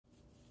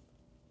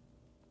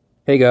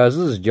Hey guys,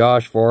 this is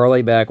Josh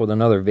Farley back with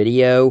another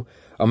video.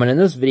 And in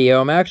this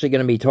video, I'm actually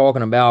going to be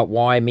talking about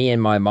why me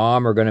and my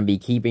mom are going to be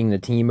keeping the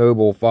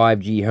T-Mobile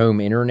 5G home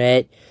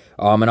internet.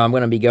 And I'm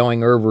going to be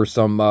going over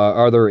some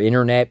other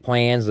internet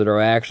plans that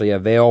are actually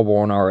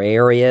available in our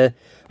area.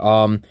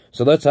 So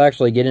let's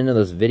actually get into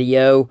this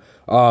video.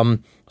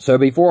 So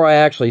before I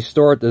actually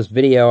start this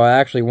video, I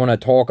actually want to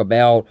talk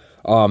about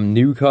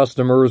new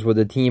customers with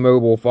the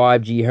T-Mobile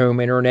 5G home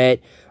internet.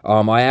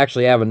 I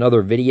actually have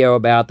another video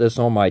about this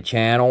on my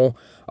channel.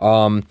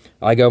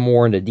 I go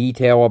more into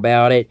detail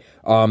about it.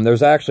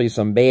 There's actually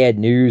some bad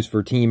news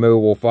for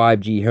T-Mobile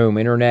 5G home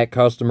internet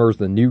customers,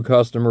 the new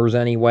customers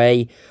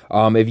anyway.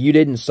 If you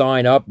didn't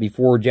sign up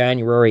before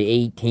January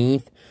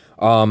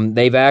 18th,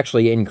 they've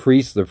actually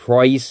increased the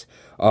price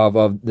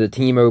of the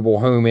T-Mobile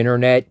home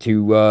internet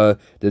to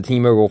the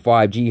T-Mobile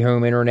 5G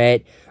home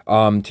internet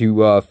to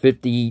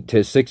 $50 to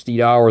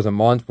 $60 a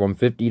month from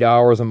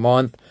 $50 a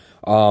month.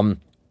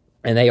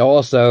 And they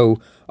also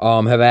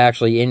have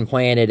actually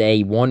implanted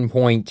a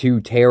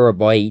 1.2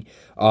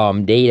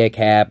 terabyte data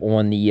cap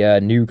on the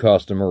new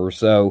customers.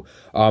 So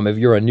if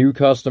you're a new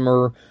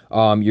customer,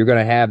 you're going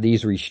to have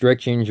these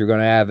restrictions. You're going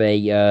to have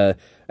a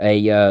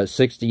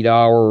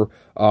 $60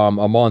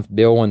 a month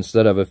bill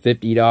instead of a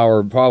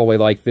 $50, probably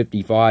like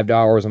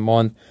 $55 a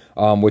month,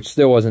 which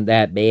still isn't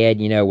that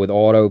bad, you know, with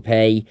auto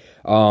pay.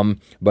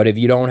 But if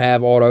you don't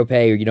have auto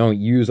pay, or you don't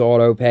use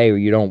auto pay, or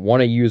you don't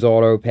want to use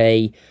auto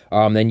pay,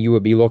 then you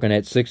would be looking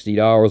at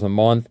 $60 a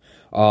month.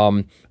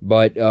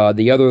 But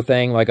the other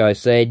thing, like I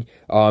said,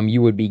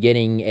 you would be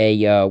getting a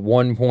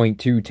 1.2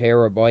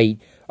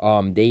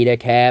 terabyte data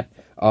cap.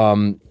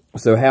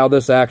 So how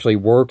this actually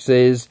works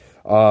is,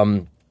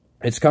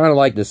 it's kind of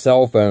like the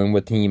cell phone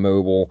with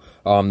T-Mobile,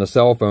 the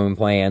cell phone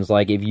plans.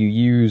 Like if you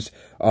use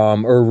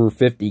over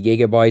 50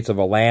 gigabytes of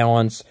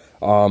allowance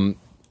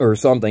or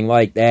something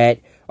like that,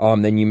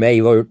 then you may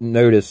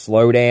notice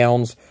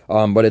slowdowns,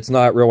 but it's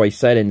not really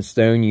set in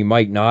stone. You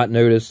might not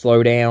notice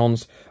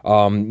slowdowns.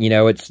 You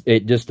know,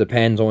 it just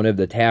depends on if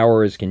the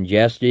tower is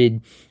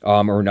congested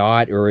or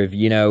not, or if,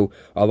 you know,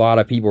 a lot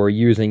of people are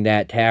using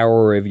that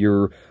tower, or if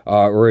you're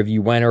or if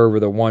you went over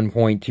the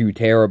 1.2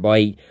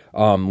 terabyte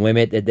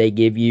limit that they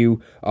give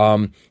you.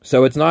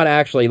 So it's not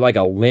actually like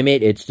a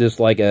limit. It's just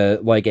like a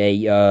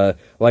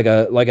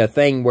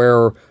thing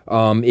where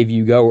if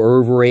you go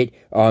over it,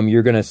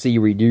 you're going to see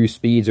reduced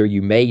speeds, or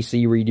you may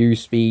see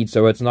reduced speeds.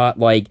 So it's not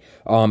like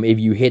if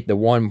you hit the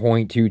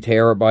 1.2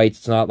 terabytes,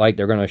 it's not like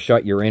they're going to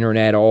shut your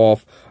internet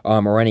off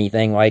or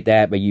anything like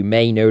that, but you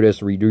may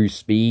notice reduced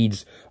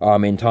speeds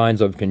in times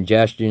of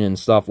congestion and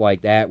stuff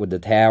like that with the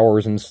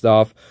towers and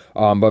stuff.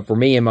 But for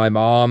me and my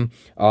mom,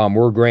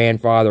 we're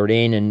grandfathered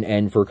in,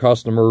 and for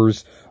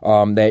customers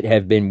that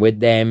have been with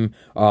them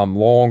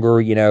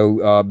longer, you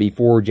know,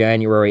 before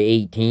January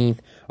 18th,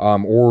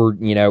 or,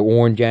 you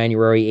know, on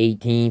January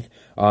 18th,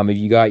 if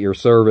you got your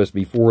service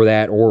before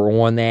that or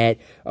on that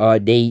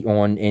date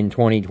in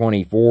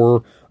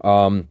 2024,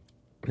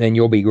 then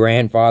you'll be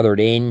grandfathered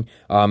in,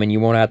 and you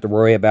won't have to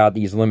worry about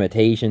these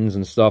limitations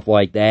and stuff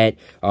like that.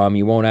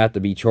 You won't have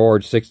to be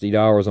charged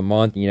 $60 a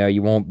month. You know,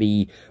 you won't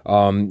be,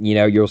 you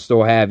know, you'll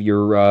still have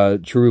your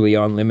truly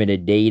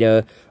unlimited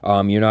data.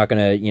 You're not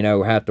going to, you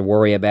know, have to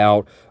worry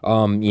about,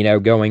 you know,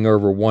 going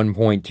over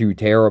 1.2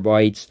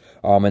 terabytes,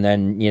 and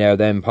then, you know,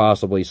 then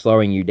possibly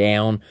slowing you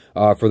down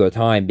for the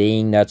time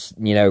being. That's,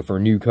 you know, for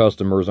new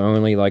customers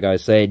only. Like I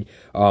said,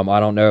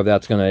 I don't know if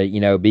that's going to, you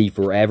know, be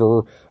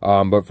forever,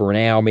 but for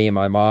now, me and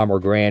my mom are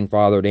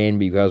grandfathered in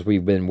because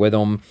we've been with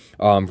them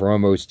for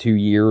almost 2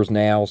 years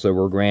now. So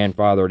we're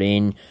grandfathered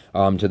in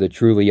to the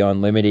truly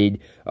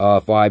unlimited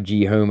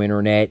 5G home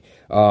internet.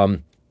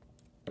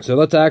 So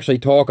let's actually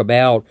talk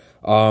about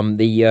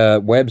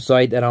the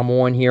website that I'm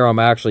on here. I'm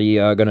actually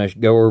going to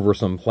go over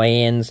some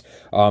plans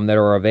that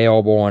are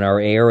available in our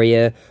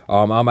area.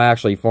 I'm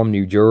actually from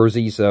New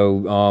Jersey,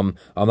 so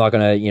I'm not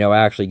going to, you know,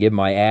 actually give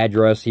my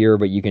address here,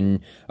 but you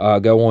can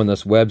go on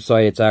this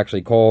website. It's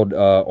actually called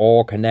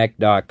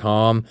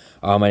allconnect.com,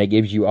 and it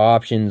gives you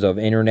options of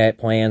internet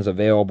plans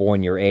available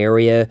in your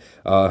area,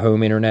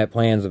 home internet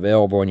plans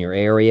available in your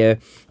area.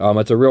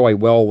 It's a really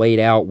well laid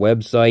out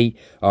website.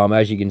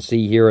 As you can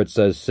see here, it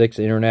says 6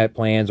 internet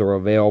plans are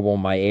available in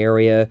my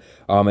area.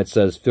 It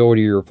says filter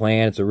your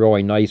plan. It's a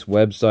really nice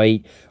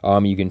website.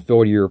 You can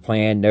filter your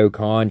plan, no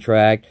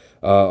contract,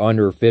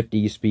 under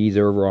 50, speeds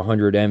over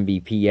 100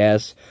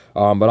 Mbps.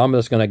 But I'm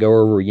just going to go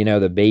over, you know,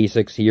 the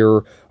basics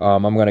here.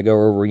 I'm going to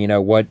go over, you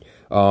know,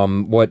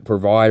 what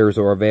providers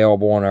are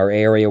available in our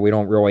area. We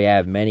don't really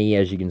have many,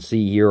 as you can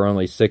see here,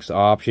 only 6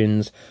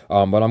 options.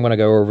 But I'm going to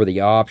go over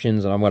the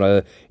options, and I'm going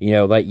to, you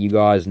know, let you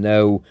guys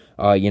know,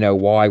 you know,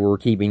 why we're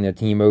keeping the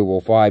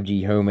T-Mobile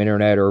 5G home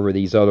internet over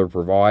these other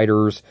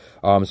providers.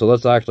 So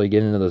let's actually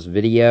get into this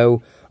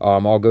video.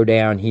 I'll go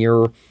down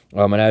here,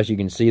 and as you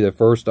can see, the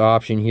first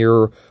option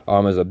here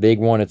is a big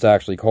one. It's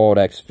actually called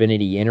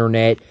Xfinity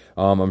Internet.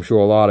 I'm sure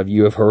a lot of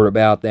you have heard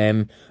about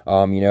them.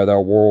 You know,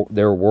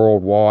 they're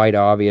worldwide,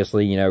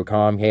 obviously, you know,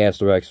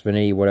 Comcast or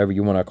Xfinity, whatever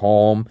you want to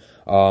call them.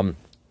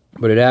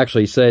 But it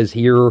actually says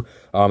here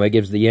It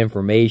gives the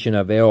information,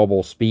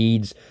 available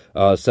speeds,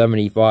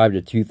 75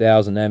 to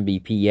 2000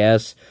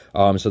 Mbps.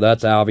 So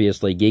that's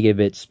obviously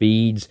gigabit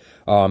speeds.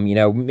 You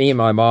know, me and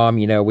my mom,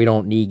 you know, we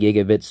don't need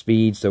gigabit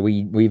speeds, so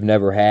we've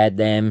never had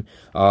them.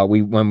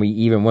 When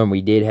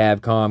we did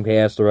have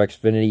Comcast or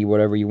Xfinity,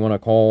 whatever you want to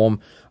call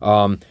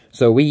them.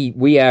 So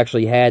we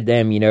actually had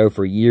them, you know,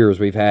 for years.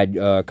 We've had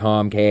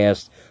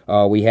Comcast.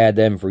 We had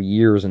them for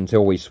years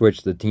until we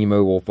switched to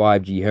T-Mobile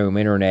 5G home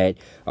internet,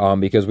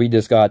 because we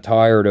just got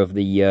tired of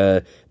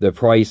the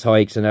price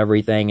hikes and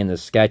everything and the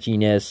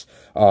sketchiness,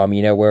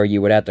 you know, where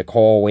you would have to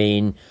call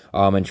in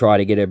and try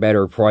to get a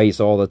better price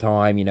all the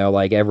time, you know,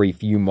 like every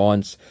few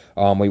months.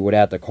 We would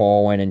have to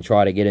call in and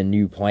try to get a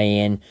new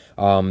plan,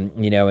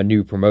 you know, a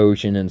new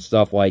promotion and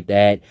stuff like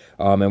that.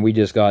 And we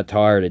just got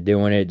tired of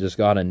doing it. It just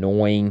got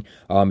annoying,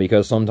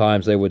 because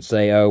sometimes they would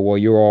say, oh, well,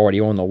 you're already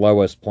on the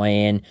lowest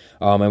plan.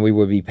 And we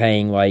would be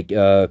paying like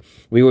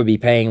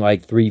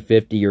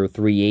 $350 or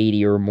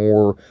 $380 or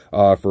more,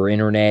 for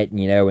internet,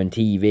 you know, and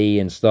TV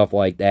and stuff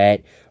like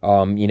that.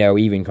 You know,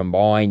 even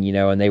combined, you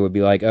know, and they would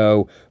be like,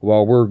 oh,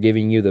 well, we're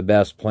giving you the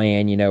best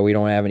plan, you know, we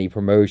don't have any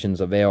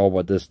promotions available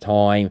at this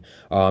time,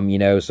 you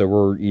know,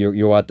 so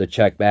you'll have to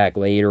check back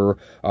later,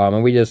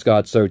 and we just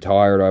got so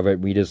tired of it,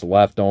 we just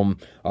left them,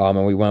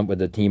 and we went with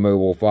the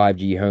T-Mobile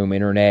 5G home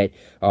internet,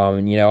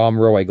 and, you know, I'm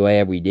really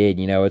glad we did.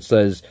 You know, it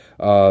says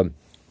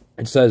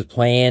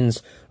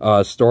plans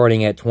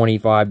starting at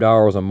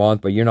 $25 a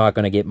month, but you're not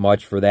going to get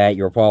much for that.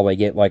 You'll probably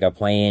get like a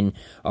plan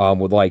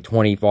with like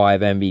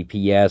 25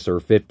 Mbps or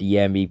 50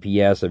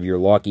 Mbps if you're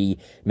lucky,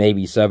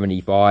 maybe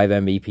 75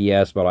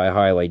 Mbps, but I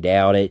highly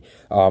doubt it.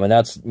 And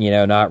that's, you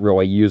know, not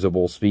really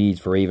usable speeds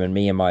for even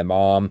me and my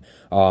mom.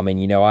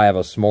 And, you know, I have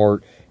a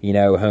smart, you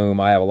know, home.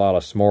 I have a lot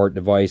of smart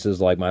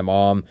devices like my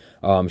mom.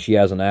 She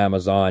has an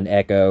Amazon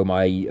Echo.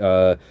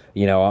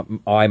 You know,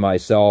 I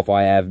myself,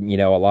 I have, you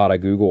know, a lot of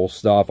Google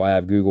stuff. I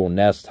have Google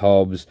Nest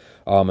hubs,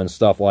 and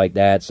stuff like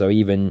that. So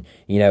even,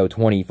 you know,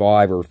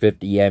 25 or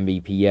 50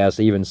 Mbps,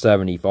 even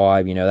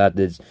 75, you know,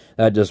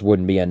 that just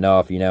wouldn't be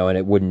enough, you know, and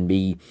it wouldn't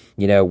be,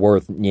 you know,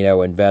 worth, you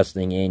know,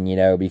 investing in, you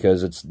know,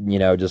 because it's, you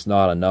know, just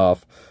not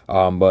enough.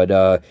 But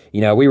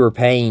you know, we were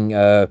paying,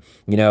 you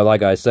know,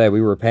 like I said,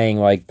 we were paying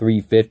like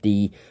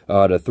 $350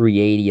 to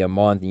 $380 a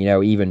month, you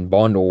know, even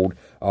bundled,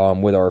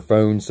 with our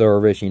phone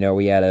service. You know,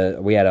 we had a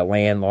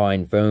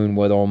landline phone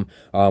with them.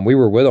 We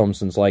were with them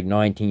since like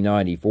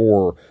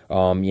 1994,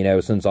 you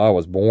know, since I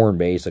was born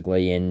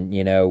basically, and,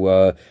 you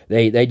know,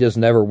 they just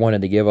never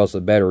wanted to give us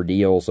a better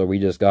deal, so we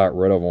just got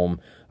rid of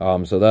them.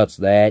 So that's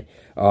that.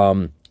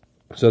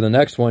 So the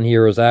next one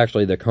here is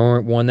actually the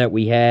current one that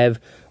we have.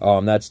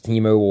 That's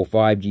T-Mobile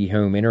 5G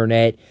home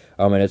internet.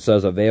 And it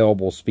says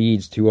available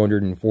speeds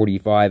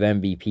 245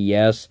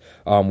 Mbps.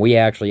 We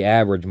actually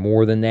average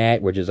more than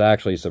that, which is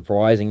actually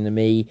surprising to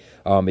me,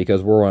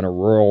 because we're in a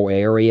rural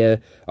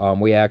area.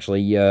 We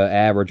actually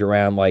average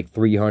around like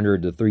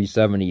 300 to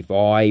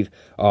 375.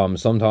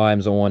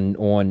 Sometimes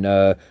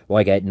on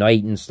like at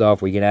night and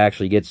stuff, we can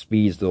actually get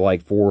speeds to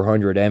like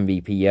 400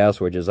 Mbps,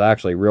 which is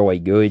actually really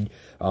good,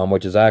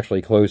 which is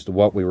actually close to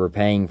what we were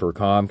paying for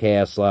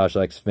Comcast /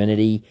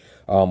 Xfinity.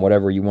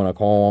 Whatever you want to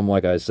call them,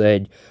 like I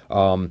said.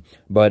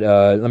 But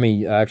let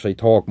me actually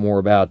talk more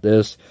about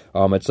this.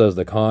 It says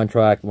the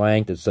contract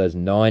length, it says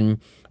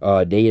none.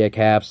 Data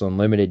caps,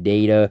 unlimited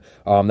data.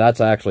 That's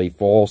actually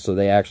false, so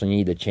they actually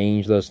need to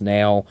change this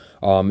now.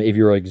 If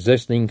you're an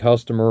existing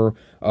customer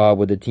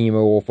with the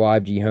T-Mobile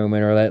 5G home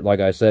internet, like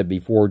I said,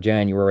 before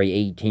January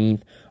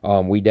 18th,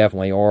 we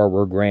definitely are.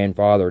 We're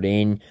grandfathered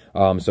in,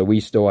 so we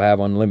still have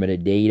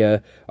unlimited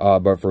data.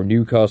 But for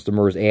new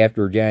customers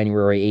after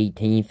January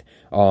 18th,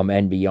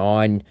 and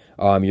beyond,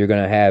 you're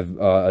going to have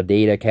a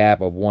data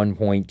cap of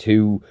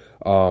 1.2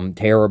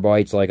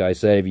 terabytes. Like I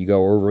said, if you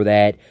go over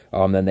that,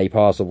 then they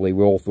possibly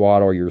will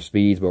throttle your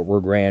speeds, but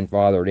we're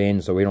grandfathered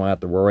in, so we don't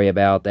have to worry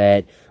about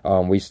that.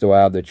 We still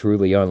have the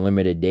truly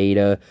unlimited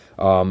data.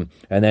 And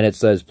then it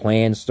says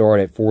plans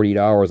start at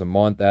 $40 a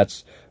month.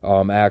 That's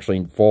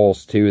actually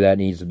false too. That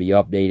needs to be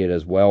updated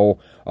as well.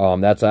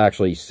 That's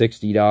actually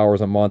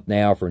 $60 a month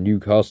now for new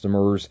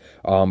customers.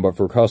 But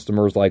for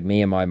customers like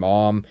me and my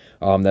mom,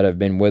 that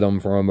have been with them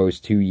for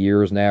almost 2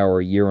 years now, or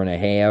a year and a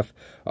half,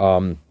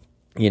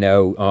 you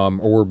know,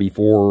 or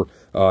before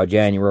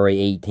January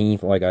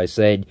 18th, like I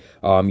said,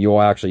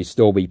 you'll actually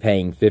still be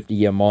paying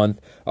 $50 a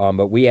month,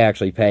 but we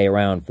actually pay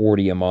around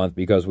 $40 a month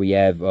because we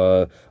have,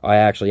 I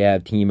actually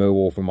have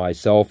T-Mobile for my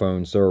cell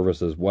phone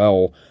service as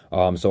well,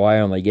 so I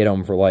only get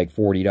them for like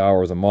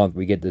 $40 a month.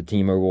 We get the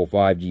T-Mobile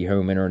 5G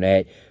home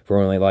internet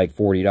for only like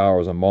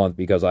 $40 a month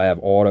because I have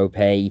auto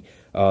pay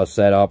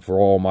set up for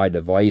all my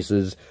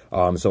devices.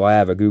 So I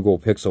have a Google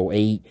Pixel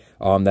 8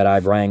 that I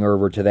bring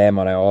over to them,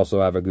 and I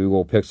also have a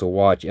Google Pixel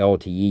Watch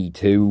LTE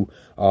 2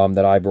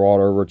 that I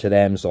brought over to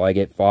them, so I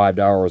get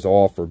 $5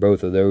 off for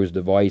both of those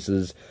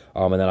devices.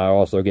 And then I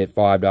also get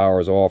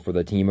 $5 off for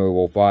the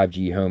T-Mobile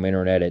 5G home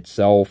internet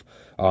itself.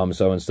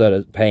 So instead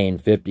of paying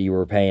 $50,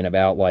 we're paying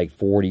about like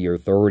 $40 or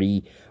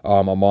 $30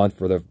 a month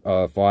for the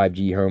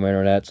 5G home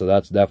internet. So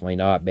that's definitely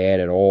not bad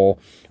at all.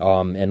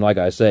 And like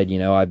I said, you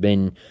know, I've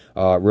been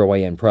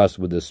really impressed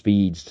with the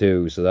speeds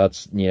too. So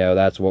that's, you know,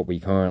 that's what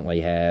we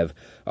currently have.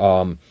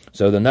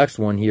 So the next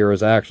one here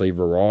is actually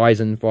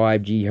Verizon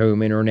 5G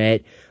home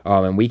internet.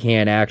 And we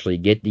can't actually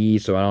get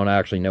these, so I don't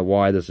actually know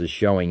why this is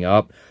showing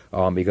up,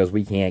 because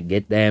we can't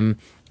get them.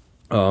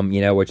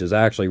 You know, which is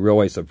actually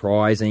really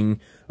surprising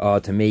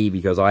to me,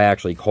 because I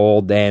actually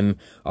called them,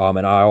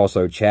 and I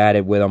also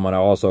chatted with them, and I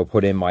also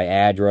put in my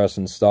address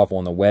and stuff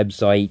on the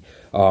website,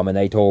 and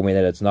they told me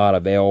that it's not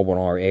available in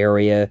our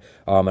area,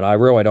 and I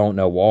really don't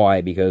know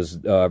why, because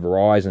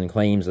Verizon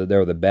claims that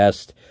they're the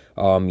best,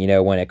 you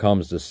know, when it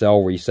comes to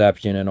cell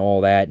reception and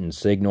all that, and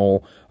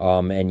signal,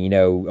 and, you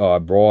know,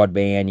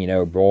 broadband,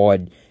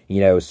 you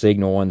know,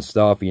 signal and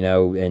stuff, you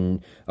know,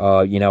 and,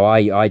 you know,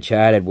 I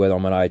chatted with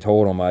them, and I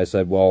told them, I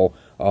said, well,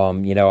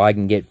 you know, I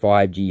can get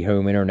 5G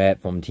home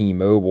internet from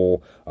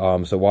T-Mobile,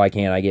 so why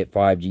can't I get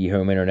 5G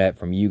home internet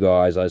from you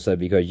guys? I said,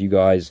 because you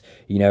guys,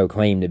 you know,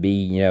 claim to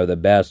be, you know, the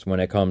best when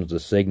it comes to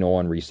signal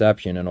and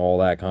reception and all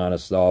that kind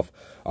of stuff.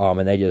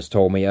 And they just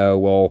told me, oh,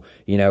 well,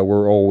 you know,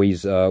 we're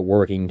always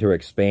working to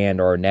expand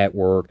our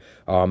network,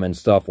 and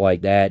stuff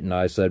like that. And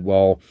I said,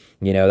 well,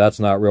 you know, that's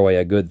not really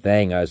a good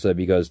thing. I said,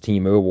 because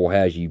T-Mobile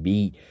has you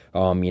beat,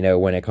 you know,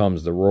 when it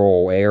comes to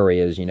rural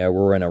areas. You know,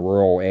 we're in a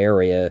rural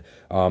area,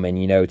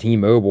 and, you know,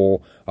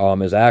 T-Mobile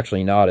is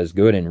actually not as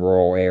good in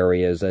rural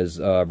areas as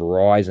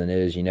Verizon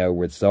is, you know,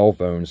 with cell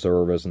phone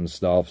service and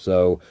stuff.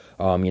 So,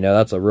 you know,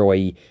 that's a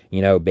really,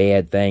 you know,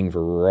 bad thing for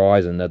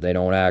Verizon, that they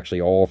don't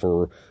actually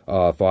offer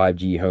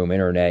 5G home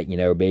internet, you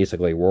know,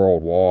 basically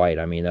worldwide.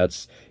 I mean,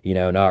 that's, you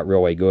know, not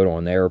really good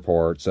on their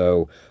part.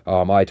 So,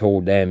 I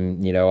told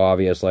them, you know,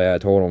 obviously I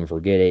told them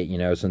forget it, you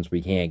know, since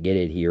we can't get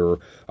it here.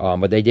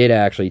 But they did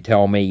actually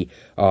tell me,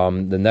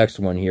 the next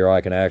one here,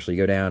 I can actually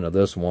go down to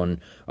this one.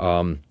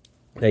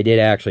 They did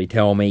actually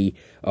tell me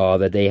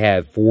that they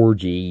have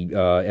 4G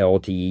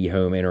LTE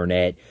home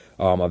internet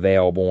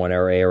available in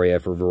our area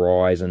for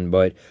Verizon,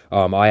 but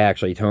I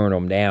actually turned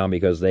them down,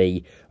 because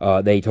they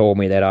told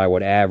me that I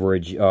would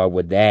average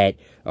with that.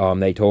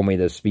 They told me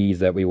the speeds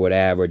that we would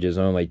average is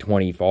only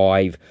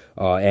 25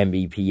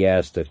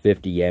 Mbps to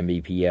 50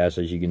 Mbps,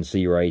 as you can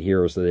see right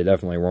here, so they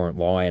definitely weren't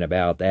lying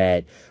about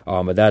that.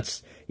 But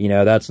that's, you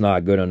know, that's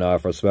not good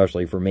enough,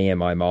 especially for me and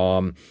my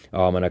mom,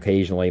 and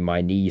occasionally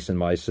my niece and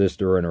my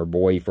sister and her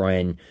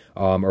boyfriend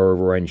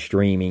over and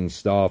streaming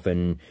stuff,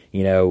 and,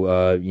 you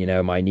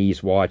know, my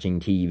niece watching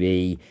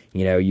TV,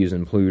 you know,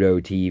 using Pluto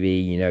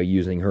TV, you know,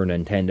 using her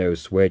Nintendo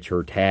Switch,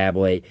 her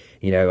tablet,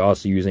 you know,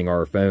 us using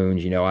our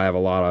phones. You know, I have a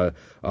lot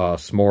of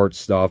smart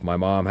stuff. My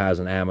mom has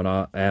an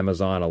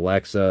Amazon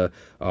Alexa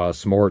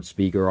smart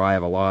speaker. I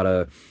have a lot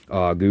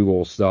of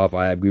Google stuff.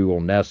 I have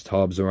Google Nest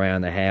hubs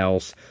around the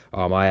house.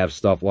 I have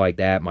stuff like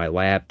that. My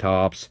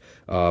laptops,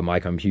 my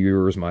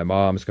computers, my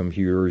mom's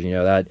computers. You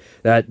know,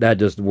 that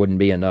just wouldn't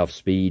be enough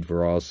speed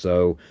for us.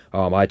 So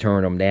I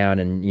turned them down,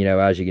 and, you know,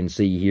 as you can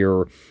see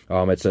here,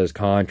 it says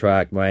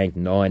contract length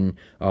none,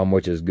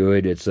 which is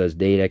good. It says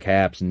data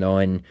caps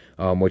none,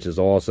 which is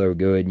also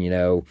good.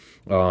 You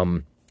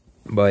know.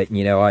 But,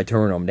 you know, I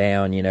turn them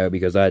down, you know,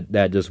 because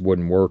that just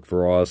wouldn't work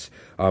for us.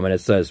 And it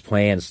says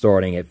plans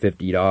starting at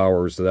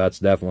 $50, so that's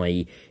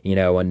definitely, you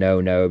know, a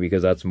no-no,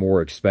 because that's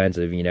more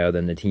expensive, you know,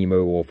 than the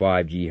T-Mobile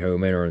 5G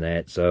home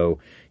internet. So,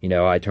 you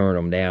know, I turned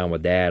them down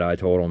with that. I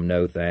told them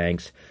no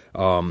thanks.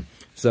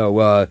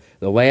 So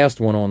the last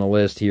one on the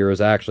list here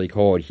is actually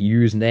called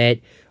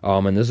HughesNet,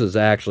 and this is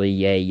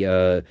actually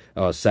a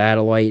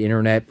satellite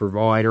internet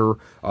provider,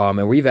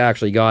 and we've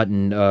actually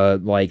gotten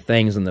like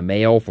things in the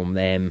mail from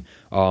them,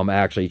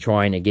 actually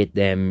trying to get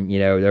them, you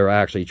know, they're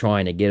actually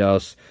trying to get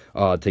us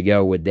to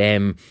go with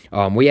them.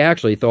 We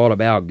actually thought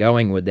about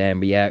going with them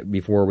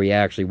before we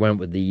actually went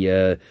with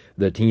the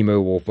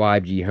T-Mobile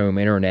 5G home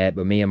internet,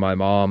 but me and my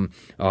mom,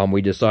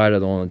 we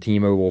decided on the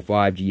T-Mobile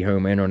 5G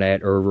home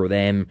internet over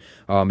them,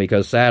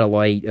 because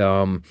satellite,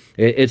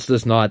 it's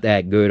just not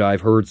that good.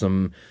 I've heard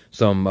some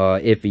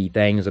iffy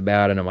things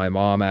about it, and my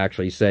mom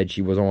actually said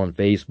she was on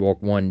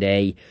Facebook one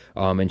day,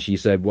 and she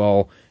said,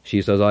 well,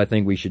 she says, I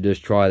think we should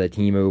just try the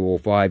T-Mobile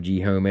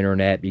 5G home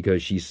internet,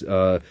 because she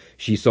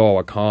saw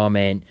a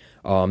comment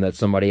that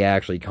somebody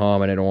actually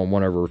commented on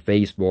one of her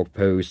Facebook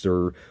posts,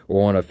 or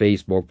on a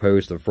Facebook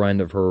post a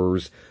friend of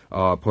hers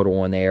put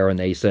on there, and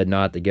they said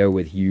not to go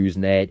with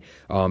HughesNet,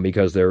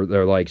 because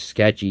they're like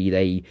sketchy.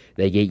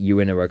 They get you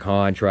into a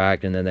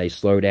contract, and then they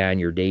slow down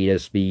your data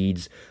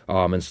speeds,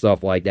 and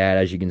stuff like that.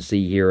 As you can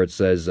see here, it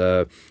says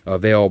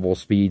available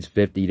speeds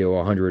 50 to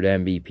 100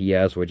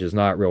 Mbps, which is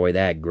not really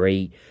that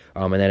great.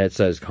 And then it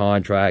says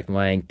contract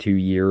length 2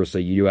 years, so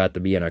you do have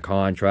to be in a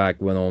contract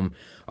with them.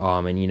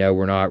 And, you know,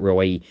 we're not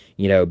really,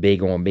 you know,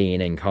 big on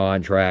being in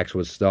contracts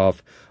with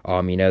stuff.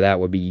 You know, that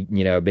would be,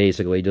 you know,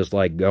 basically just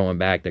like going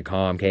back to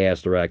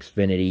Comcast or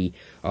Xfinity.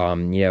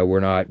 You know,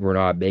 we're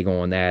not big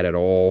on that at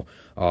all.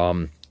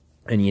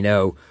 and,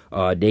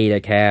 data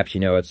caps,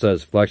 it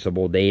says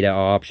flexible data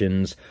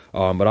options.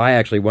 But I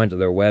actually went to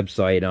their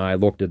website and I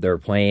looked at their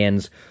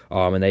plans,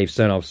 and they've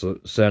sent us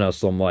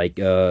some like,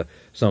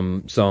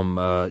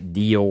 some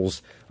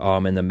deals,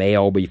 in the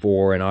mail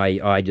before, and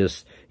I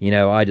just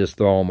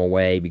throw them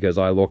away because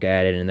I look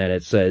at it and then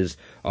it says,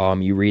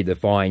 you read the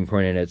fine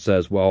print and it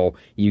says, well,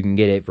 you can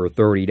get it for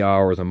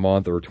 $30 a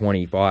month or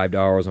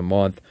 $25 a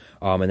month.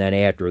 And then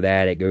after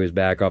that, it goes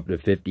back up to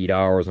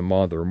 $50 a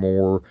month or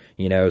more,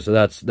 so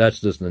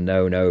that's just a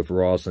no-no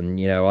for us. And,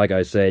 like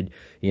I said,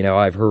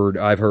 I've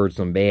heard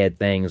some bad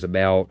things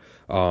about,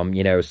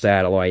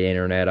 satellite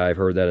internet. I've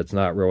heard that it's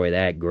not really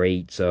that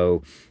great.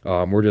 So,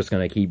 we're just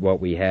going to keep what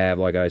we have.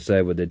 Like I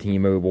said, with the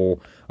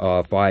T-Mobile,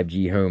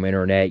 5G home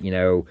internet,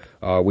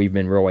 we've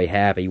been really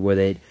happy with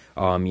it.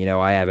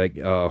 I have it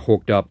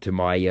hooked up to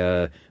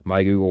my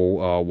my Google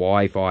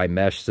Wi-Fi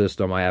mesh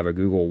system. I have a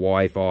Google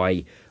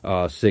Wi-Fi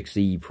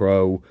 6E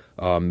Pro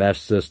mesh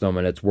system,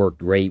 and it's worked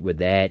great with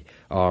that.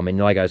 And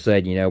like I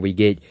said, we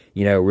get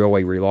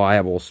really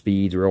reliable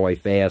speeds, really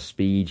fast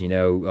speeds,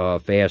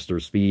 faster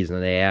speeds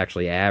than they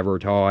actually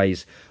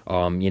advertise.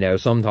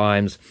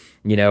 Sometimes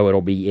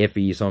it'll be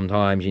iffy.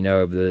 Sometimes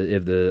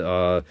if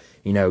the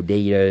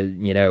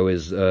data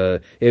is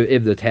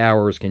if the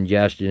tower is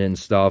congested and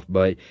stuff,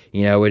 but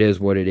it is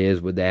what it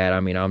is with that. I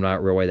mean, I'm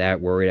not really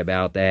that worried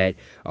about that.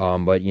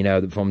 But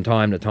from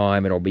time to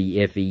time it'll be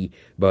iffy,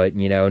 but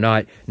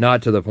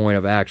not to the point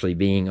of actually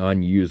being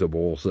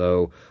unusable.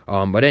 So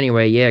but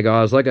anyway, yeah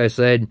guys, like I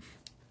said,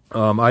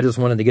 I just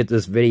wanted to get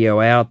this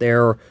video out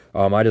there.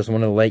 I just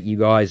wanted to let you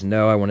guys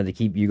know. I wanted to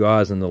keep you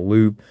guys in the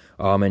loop,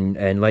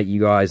 and let you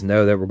guys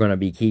know that we're going to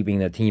be keeping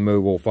the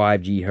T-Mobile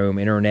 5G home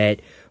internet.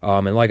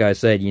 And like I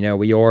said,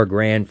 we are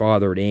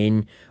grandfathered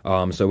in,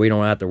 so we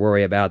don't have to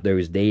worry about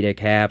those data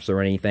caps or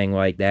anything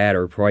like that,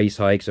 or price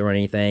hikes or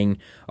anything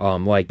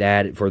like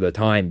that for the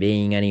time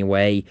being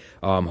anyway.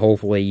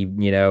 Hopefully,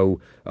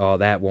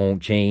 that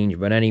won't change.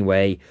 But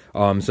anyway,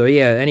 so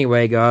yeah,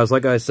 anyway, guys,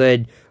 like I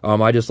said,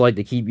 I just like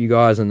to keep you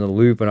guys in the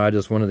loop, and I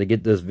just wanted to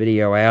get this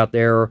video out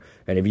there.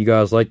 And if you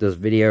guys like this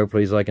video,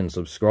 please like and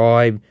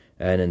subscribe.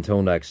 And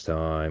until next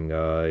time,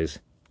 guys.